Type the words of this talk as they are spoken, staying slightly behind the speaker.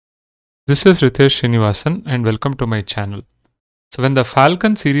This is Ritesh Srinivasan and welcome to my channel. So when the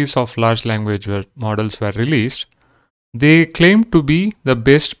Falcon series of large language models were released, they claimed to be the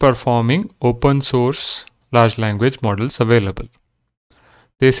best performing open source large language models available.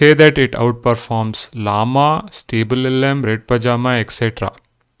 They say that it outperforms Llama, StableLM, Red Pajama, etc.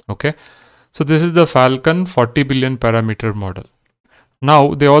 Okay, so this is the Falcon 40 billion parameter model.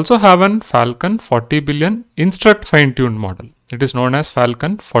 Now they also have an Falcon 40 billion instruct fine-tuned model. It is known as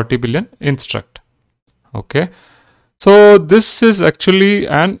Falcon 40 billion instruct. Okay, so this is actually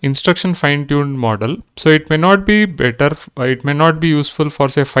an instruction fine-tuned model. So it may not be better, it may not be useful for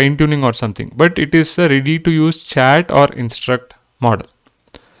say fine-tuning or something, but it is a ready-to-use chat or instruct model,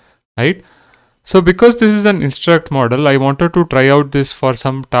 right? So because this is an instruct model, I wanted to try out this for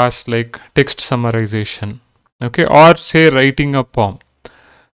some tasks like text summarization, okay, or say writing a poem.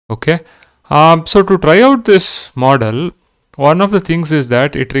 Okay, so to try out this model, one of the things is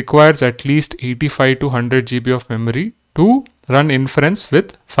that it requires at least 85 to 100 GB of memory to run inference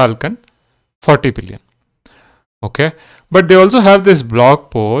with Falcon 40 billion. Okay, but they also have this blog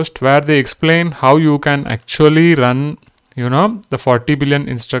post where they explain how you can actually run, the 40 billion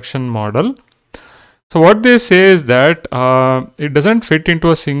instruction model. So what they say is that it doesn't fit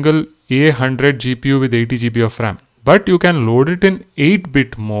into a single A100 GPU with 80 GB of RAM. But you can load it in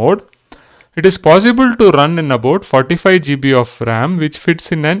 8-bit mode. It is possible to run in about 45 GB of RAM, which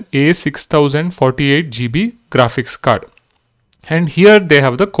fits in an A6048 GB graphics card. And here they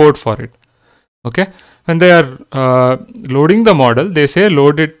have the code for it. Okay, when they are loading the model, they say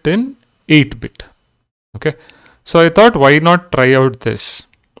load it in 8-bit. Okay, so I thought, why not try out this?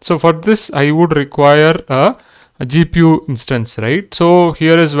 So for this, I would require a GPU instance, right? So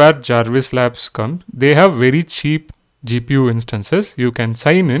here is where Jarvis Labs comes. They have very cheap GPU instances. You can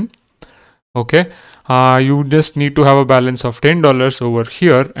sign in. Okay, you just need to have a balance of $10 over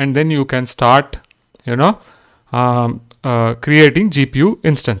here, and then you can start, creating GPU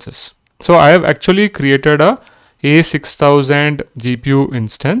instances. So I have actually created a A6000 GPU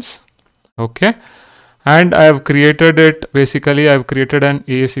instance. Okay, and I have created it. Basically, I have created an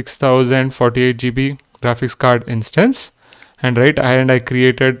A6048 GB graphics card instance, and I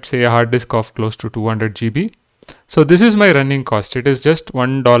created say a hard disk of close to 200 GB. So this is my running cost. It is just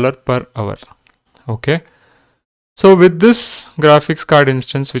 $1 per hour. Okay, so with this graphics card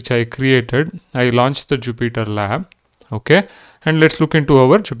instance which I created, I launched the Jupyter Lab. Okay, and let's look into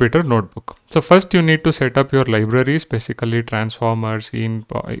our Jupyter notebook. So first you need to set up your libraries, basically transformers,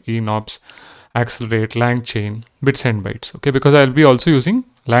 enobs, accelerate, LangChain, bits and bytes. Okay, because I'll be also using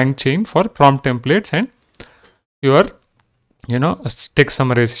LangChain for prompt templates and your text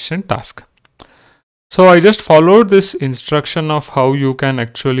summarization task. So I just followed this instruction of how you can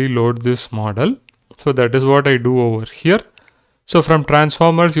actually load this model. So that is what I do over here. So from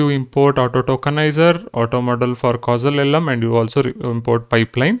transformers, you import auto tokenizer, auto model for causal LM, and you also import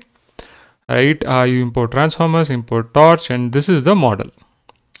pipeline, right? You import transformers, import torch, and this is the model,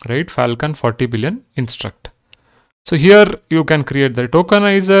 right? Falcon 40 billion instruct. So here you can create the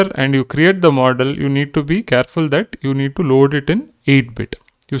tokenizer and you create the model. You need to be careful that you need to load it in 8-bit.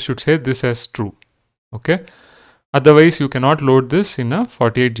 You should say this as true. Okay. Otherwise you cannot load this in a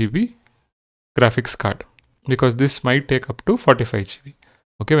 48 GB graphics card because this might take up to 45 GB.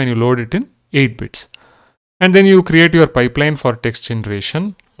 Okay. When you load it in 8 bits. And then you create your pipeline for text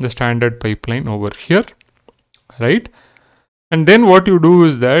generation, the standard pipeline over here, right? And then what you do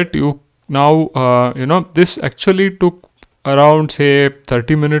is that you now, this actually took around say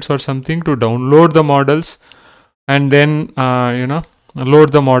 30 minutes or something to download the models and then,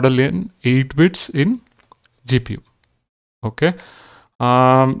 load the model in 8 bits in GPU. Okay.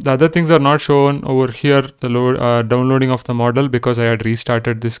 The other things are not shown over here, the downloading of the model, because I had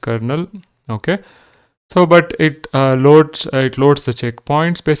restarted this kernel. Okay. So, but it loads the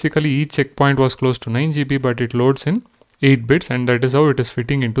checkpoints. Basically, each checkpoint was close to 9 GB, but it loads in 8 bits, and that is how it is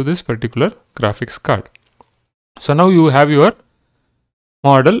fitting into this particular graphics card. So now you have your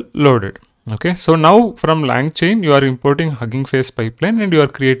model loaded. Okay, so now from LangChain you are importing HuggingFace pipeline and you are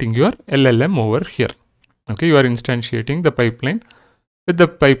creating your LLM over here. Okay, you are instantiating the pipeline with the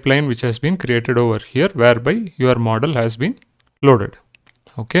pipeline which has been created over here, whereby your model has been loaded.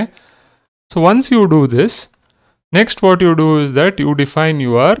 Okay, so once you do this, next what you do is that you define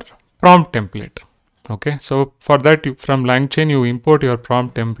your prompt template. Okay, so for that from LangChain you import your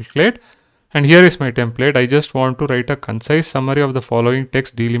prompt template, and here is my template. I just want to write a concise summary of the following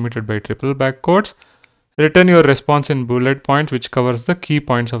text delimited by triple backquotes. Return your response in bullet points which covers the key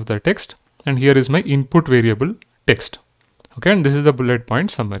points of the text, and here is my input variable text. Okay, and this is the bullet point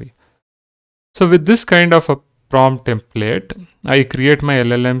summary. So with this kind of a prompt template, I create my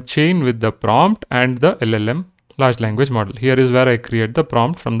LLM chain with the prompt and the LLM large language model. Here is where I create the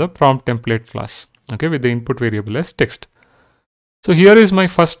prompt from the prompt template class, okay, with the input variable as text. So here is my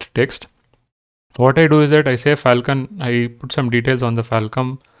first text. What I do is that I say Falcon, I put some details on the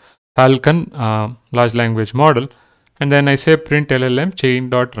Falcon large language model, and then I say print LLM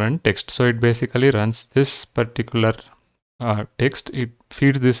chain.run text. So it basically runs this particular text. It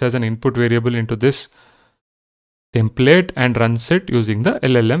feeds this as an input variable into this template and runs it using the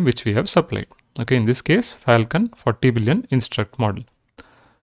LLM which we have supplied. Okay, in this case, Falcon40B-Instruct model.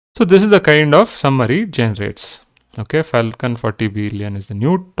 So this is the kind of summary it generates. Okay, Falcon40B is the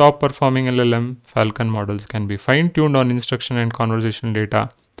new top performing LLM. Falcon models can be fine-tuned on instruction and conversational data.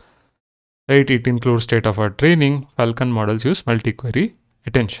 Right, it includes state-of-art training. Falcon models use multi-query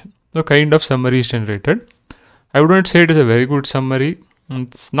attention. The kind of summary is generated. I wouldn't say it is a very good summary.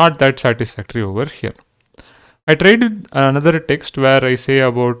 It's not that satisfactory over here. I tried another text where I say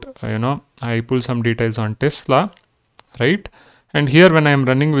about, I pull some details on Tesla, right? And here when I am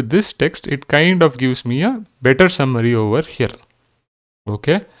running with this text, it kind of gives me a better summary over here,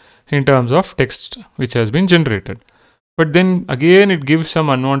 okay, in terms of text which has been generated. But then again, it gives some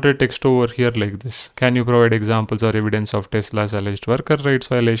unwanted text over here like this. Can you provide examples or evidence of Tesla's alleged worker rights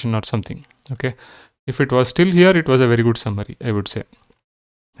violation or something? Okay. If it was still here, it was a very good summary, I would say,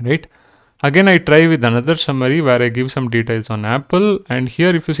 right? Again, I try with another summary where I give some details on Apple. And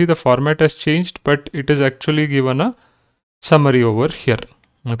here, if you see, the format has changed, but it is actually given a summary over here.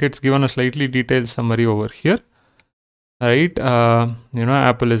 Okay, it's given a slightly detailed summary over here. Right,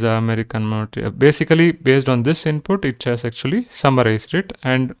 Apple is an American. Basically, based on this input, it has actually summarized it,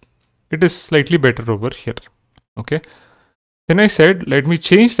 and it is slightly better over here. Okay. Then I said, let me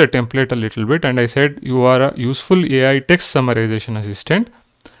change the template a little bit, and I said, you are a useful AI text summarization assistant.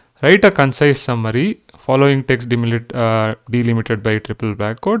 Write a concise summary following text delimited by triple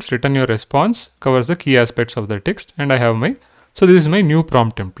black quotes. Return your response, covers the key aspects of the text, and I have so this is my new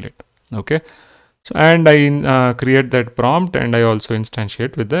prompt template. Okay. So, and I create that prompt and I also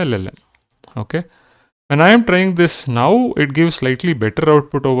instantiate with the LLM. Okay. When I am trying this now, it gives slightly better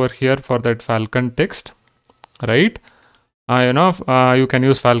output over here for that Falcon text, right? You can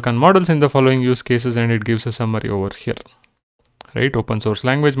use Falcon models in the following use cases and it gives a summary over here, right? Open source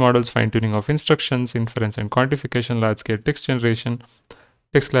language models, fine tuning of instructions, inference and quantification, large scale text generation,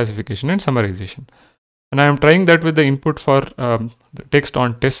 text classification and summarization. And I am trying that with the input for the text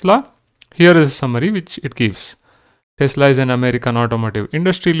on Tesla. Here is a summary which it gives. Tesla is an American automotive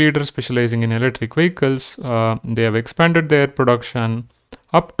industry leader specializing in electric vehicles. They have expanded their production.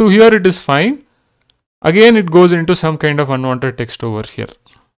 Up to here it is fine. Again, it goes into some kind of unwanted text over here.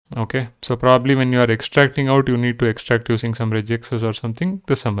 Okay, so probably when you are extracting out, you need to extract using some regexes or something,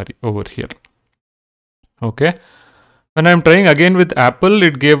 the summary over here. Okay, when I'm trying again with Apple,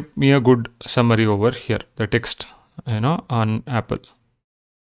 it gave me a good summary over here, the text, on Apple.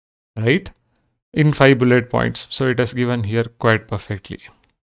 Right, in 5 bullet points. So it has given here quite perfectly,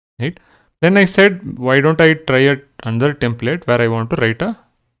 right? Then I said, why don't I try another template where I want to write a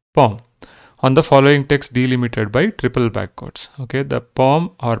poem on the following text delimited by triple back quotes. Okay, the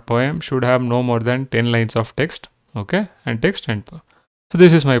poem or poem should have no more than 10 lines of text. Okay, and text and poem. So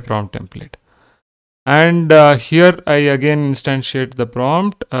this is my prompt template. And here I again instantiate the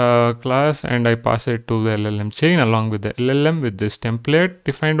prompt class and I pass it to the LLM chain along with the LLM with this template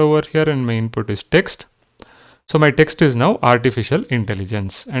defined over here, and my input is text. So my text is now artificial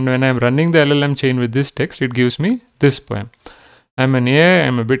intelligence. And when I'm running the LLM chain with this text, it gives me this poem. I'm an AI,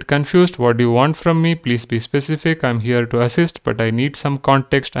 I'm a bit confused. What do you want from me? Please be specific. I'm here to assist, but I need some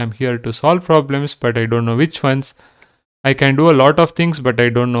context. I'm here to solve problems, but I don't know which ones. I can do a lot of things, but I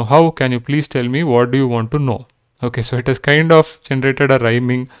don't know how. Can you please tell me what do you want to know? Okay, so it has kind of generated a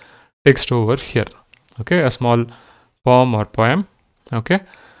rhyming text over here. Okay, a small poem or poem. Okay.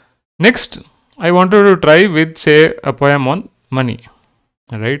 Next, I wanted to try with, say, a poem on money,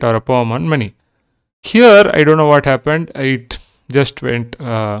 right? Or a poem on money. Here, I don't know what happened. It just went,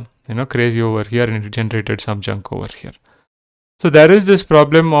 crazy over here and it generated some junk over here. So there is this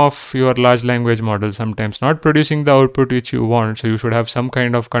problem of your large language model sometimes not producing the output which you want. So you should have some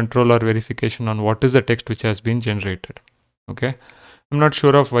kind of control or verification on what is the text which has been generated. Okay. I'm not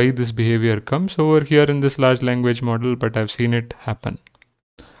sure of why this behavior comes over here in this large language model, but I've seen it happen.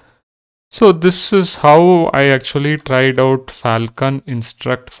 So this is how I actually tried out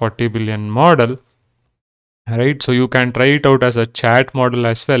Falcon-Instruct 40 billion model. Right. So you can try it out as a chat model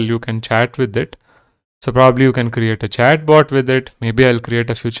as well. You can chat with it. So probably you can create a chat bot with it. Maybe I'll create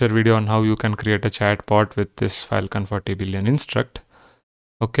a future video on how you can create a chat bot with this Falcon40B-Instruct.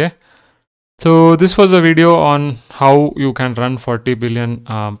 Okay. So this was a video on how you can run 40 billion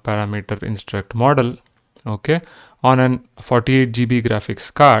parameter instruct model, okay, on an 48 GB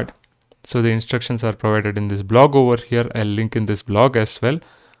graphics card. So the instructions are provided in this blog over here. I'll link in this blog as well.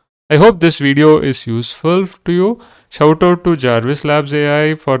 I hope this video is useful to you. Shout out to Jarvis Labs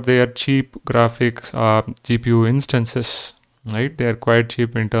AI for their cheap graphics GPU instances, right? They are quite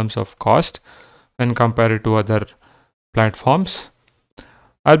cheap in terms of cost when compared to other platforms.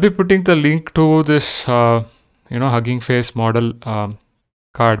 I'll be putting the link to this, HuggingFace model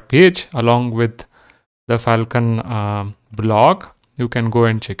card page along with the Falcon blog. You can go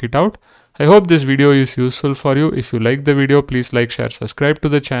and check it out. I hope this video is useful for you. If you like the video, please like, share, subscribe to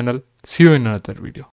the channel. See you in another video.